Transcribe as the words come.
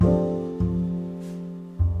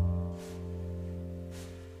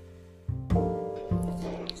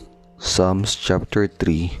Psalms chapter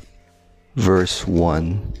 3, verse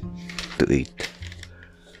 1 to 8.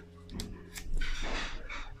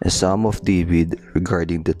 A psalm of David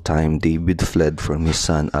regarding the time David fled from his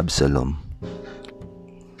son Absalom.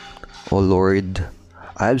 O Lord,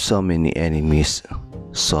 I have so many enemies,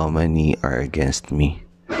 so many are against me.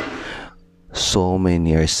 So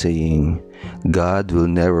many are saying, God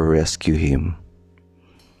will never rescue him.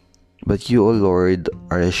 But you, O Lord,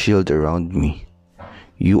 are a shield around me.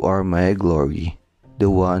 You are my glory,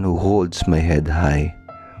 the one who holds my head high.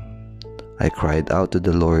 I cried out to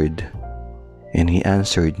the Lord, and he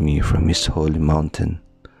answered me from his holy mountain.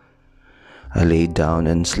 I lay down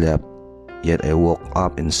and slept, yet I woke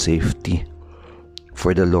up in safety,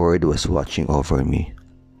 for the Lord was watching over me.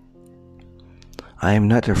 I am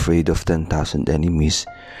not afraid of 10,000 enemies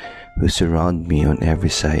who surround me on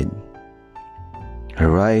every side.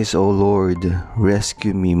 Arise, O Lord,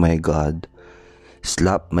 rescue me, my God.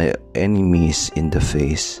 Slap my enemies in the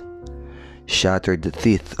face. Shatter the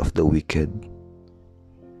teeth of the wicked.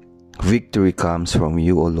 Victory comes from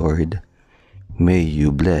you, O Lord. May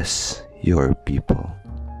you bless your people.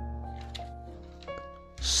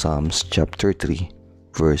 Psalms chapter 3,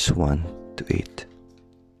 verse 1 to 8.